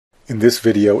In this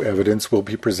video, evidence will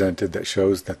be presented that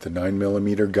shows that the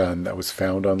 9mm gun that was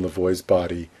found on LaVoy's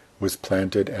body was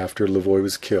planted after LaVoy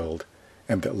was killed,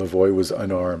 and that LaVoy was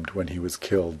unarmed when he was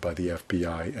killed by the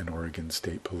FBI and Oregon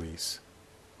State Police.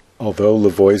 Although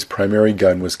LaVoy's primary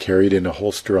gun was carried in a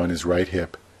holster on his right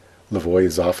hip, LaVoy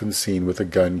is often seen with a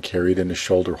gun carried in a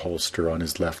shoulder holster on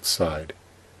his left side.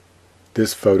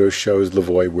 This photo shows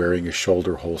LaVoy wearing a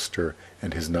shoulder holster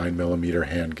and his 9mm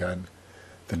handgun.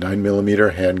 The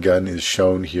 9mm handgun is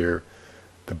shown here.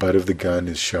 The butt of the gun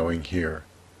is showing here.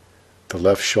 The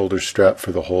left shoulder strap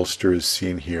for the holster is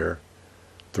seen here.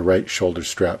 The right shoulder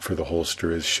strap for the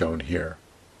holster is shown here.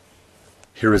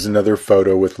 Here is another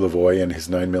photo with LaVoy and his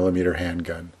 9mm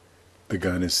handgun. The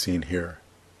gun is seen here.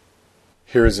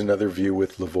 Here is another view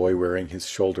with LaVoy wearing his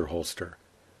shoulder holster.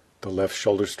 The left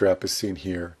shoulder strap is seen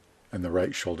here, and the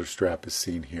right shoulder strap is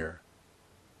seen here.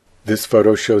 This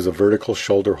photo shows a vertical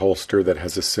shoulder holster that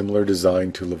has a similar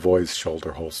design to LaVoy's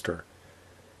shoulder holster.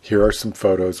 Here are some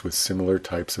photos with similar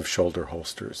types of shoulder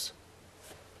holsters.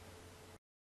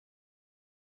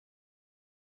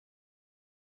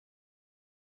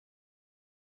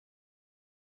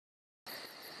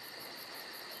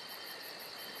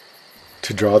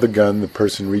 To draw the gun, the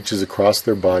person reaches across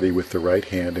their body with the right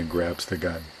hand and grabs the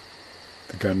gun.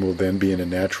 The gun will then be in a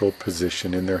natural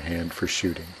position in their hand for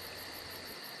shooting.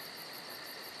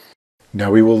 Now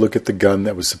we will look at the gun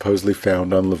that was supposedly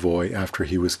found on LaVoy after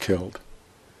he was killed.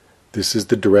 This is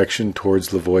the direction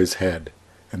towards LaVoy's head,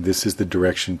 and this is the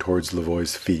direction towards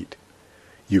LaVoy's feet.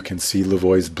 You can see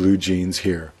LaVoy's blue jeans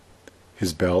here,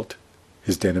 his belt,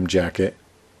 his denim jacket,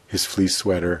 his fleece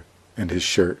sweater, and his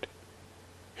shirt.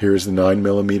 Here is the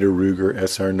 9mm Ruger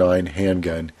SR9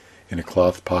 handgun in a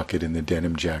cloth pocket in the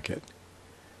denim jacket.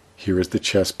 Here is the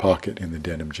chest pocket in the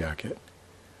denim jacket.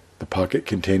 The pocket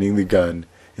containing the gun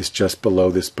is just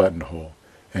below this buttonhole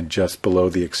and just below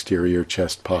the exterior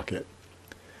chest pocket.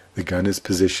 The gun is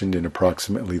positioned in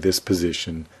approximately this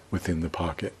position within the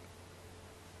pocket.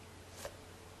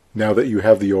 Now that you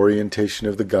have the orientation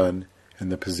of the gun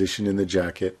and the position in the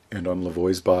jacket and on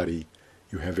LaVoy's body,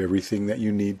 you have everything that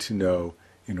you need to know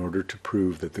in order to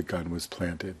prove that the gun was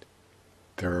planted.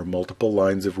 There are multiple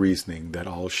lines of reasoning that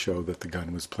all show that the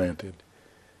gun was planted.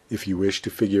 If you wish to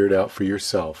figure it out for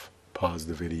yourself, pause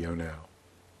the video now.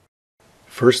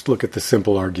 First, look at the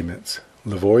simple arguments.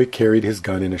 LaVoy carried his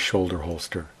gun in a shoulder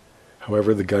holster.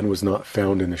 However, the gun was not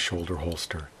found in a shoulder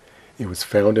holster. It was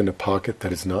found in a pocket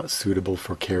that is not suitable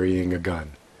for carrying a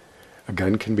gun. A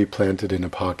gun can be planted in a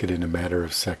pocket in a matter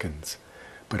of seconds,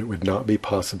 but it would not be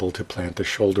possible to plant a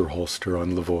shoulder holster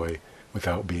on LaVoy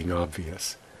without being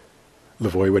obvious.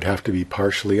 LaVoy would have to be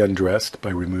partially undressed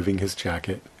by removing his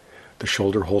jacket. The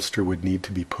shoulder holster would need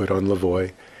to be put on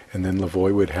LaVoy, and then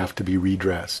LaVoy would have to be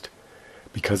redressed.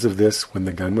 Because of this, when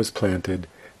the gun was planted,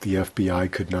 the FBI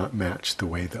could not match the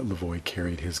way that LaVoy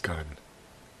carried his gun.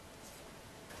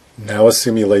 Now a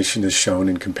simulation is shown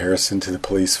in comparison to the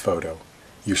police photo.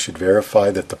 You should verify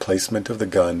that the placement of the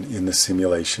gun in the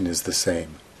simulation is the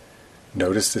same.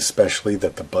 Notice especially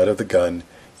that the butt of the gun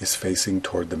is facing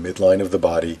toward the midline of the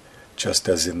body, just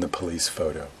as in the police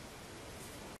photo.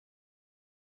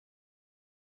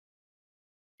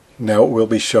 Now it will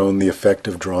be shown the effect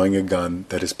of drawing a gun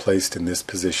that is placed in this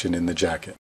position in the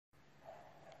jacket.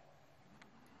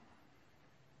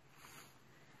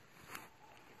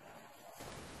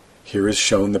 Here is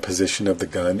shown the position of the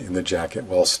gun in the jacket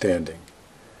while standing.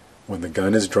 When the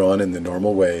gun is drawn in the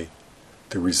normal way,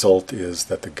 the result is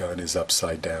that the gun is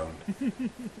upside down.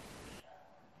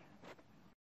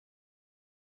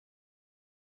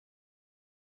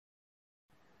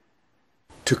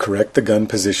 To correct the gun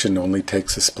position only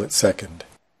takes a split second.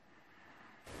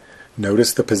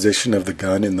 Notice the position of the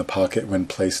gun in the pocket when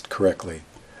placed correctly.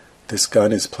 This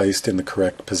gun is placed in the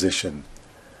correct position.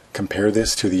 Compare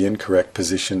this to the incorrect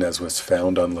position as was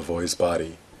found on LaVoy's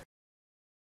body.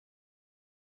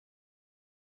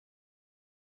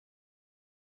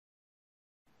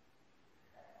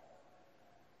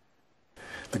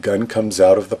 The gun comes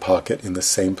out of the pocket in the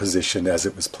same position as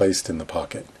it was placed in the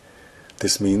pocket.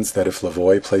 This means that if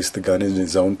LaVoy placed the gun in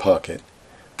his own pocket,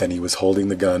 then he was holding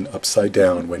the gun upside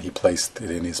down when he placed it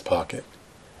in his pocket.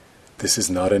 This is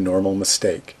not a normal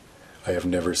mistake. I have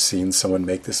never seen someone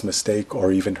make this mistake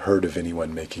or even heard of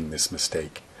anyone making this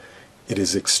mistake. It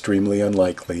is extremely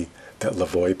unlikely that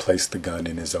LaVoy placed the gun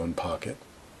in his own pocket.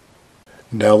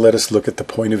 Now let us look at the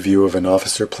point of view of an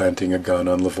officer planting a gun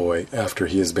on LaVoy after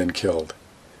he has been killed.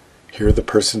 Here the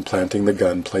person planting the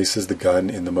gun places the gun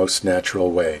in the most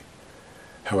natural way.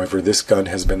 However, this gun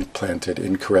has been planted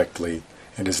incorrectly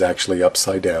and is actually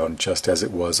upside down just as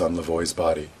it was on LaVoy's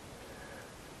body.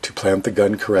 To plant the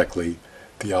gun correctly,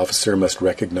 The officer must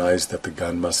recognize that the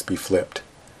gun must be flipped.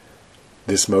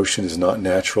 This motion is not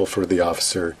natural for the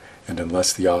officer, and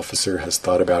unless the officer has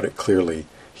thought about it clearly,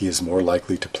 he is more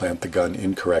likely to plant the gun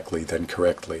incorrectly than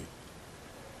correctly.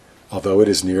 Although it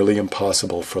is nearly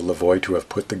impossible for LaVoy to have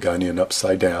put the gun in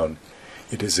upside down,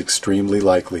 it is extremely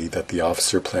likely that the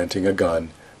officer planting a gun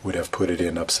would have put it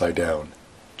in upside down,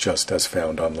 just as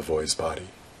found on LaVoy's body.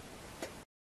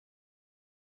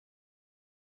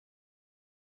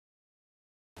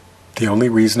 The only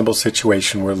reasonable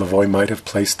situation where LaVoy might have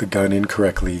placed the gun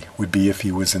incorrectly would be if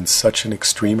he was in such an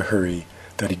extreme hurry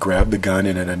that he grabbed the gun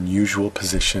in an unusual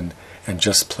position and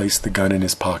just placed the gun in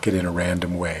his pocket in a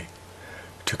random way.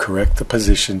 To correct the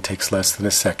position takes less than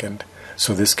a second,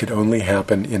 so this could only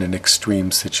happen in an extreme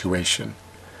situation.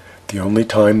 The only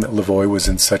time that LaVoy was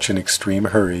in such an extreme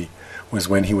hurry was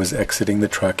when he was exiting the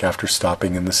truck after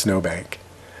stopping in the snowbank.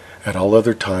 At all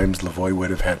other times, LaVoy would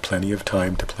have had plenty of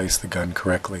time to place the gun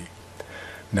correctly.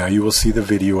 Now you will see the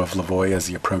video of LaVoy as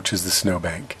he approaches the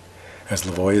snowbank. As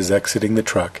LaVoy is exiting the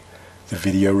truck, the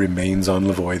video remains on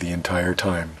LaVoy the entire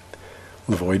time.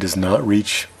 LaVoy does not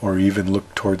reach or even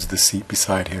look towards the seat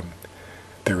beside him.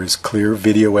 There is clear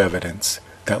video evidence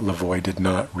that LaVoy did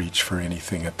not reach for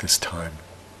anything at this time.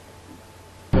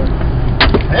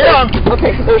 Hang on!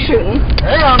 Okay, they're shooting.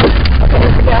 Hang on! Okay,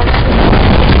 let's go.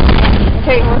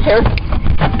 Okay, we're here.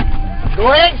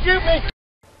 Go ahead and shoot me!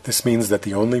 This means that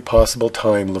the only possible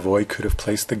time LaVoy could have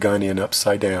placed the gun in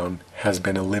upside down has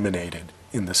been eliminated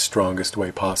in the strongest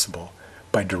way possible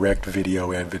by direct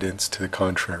video evidence to the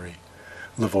contrary.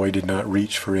 LaVoy did not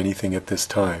reach for anything at this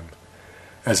time.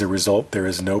 As a result, there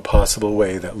is no possible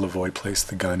way that LaVoy placed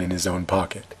the gun in his own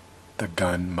pocket. The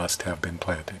gun must have been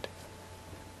planted.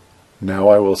 Now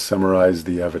I will summarize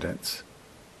the evidence.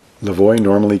 LaVoy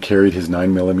normally carried his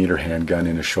 9mm handgun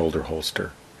in a shoulder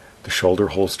holster. The shoulder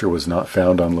holster was not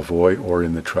found on LaVoy or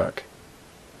in the truck.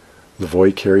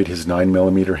 LaVoy carried his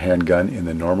 9mm handgun in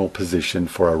the normal position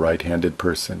for a right-handed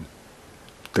person.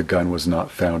 The gun was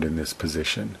not found in this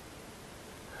position.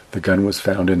 The gun was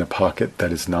found in a pocket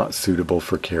that is not suitable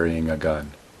for carrying a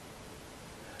gun.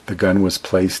 The gun was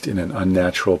placed in an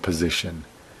unnatural position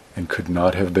and could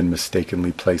not have been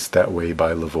mistakenly placed that way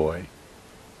by LaVoy.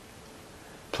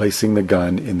 Placing the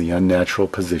gun in the unnatural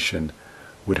position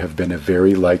would have been a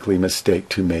very likely mistake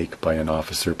to make by an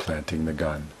officer planting the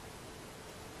gun.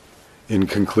 In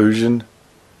conclusion,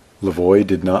 LaVoy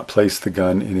did not place the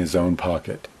gun in his own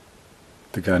pocket.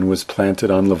 The gun was planted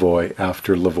on LaVoy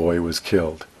after LaVoy was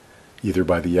killed, either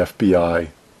by the FBI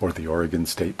or the Oregon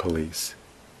State Police.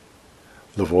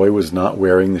 LaVoy was not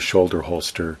wearing the shoulder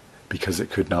holster because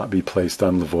it could not be placed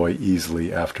on LaVoy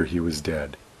easily after he was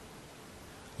dead.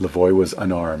 LaVoy was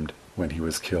unarmed when he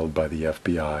was killed by the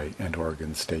FBI and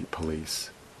Oregon State Police.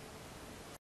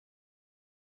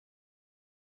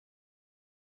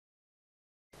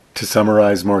 To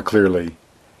summarize more clearly,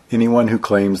 anyone who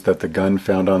claims that the gun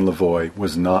found on LaVoy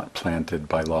was not planted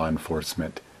by law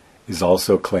enforcement is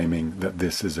also claiming that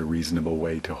this is a reasonable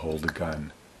way to hold a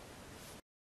gun.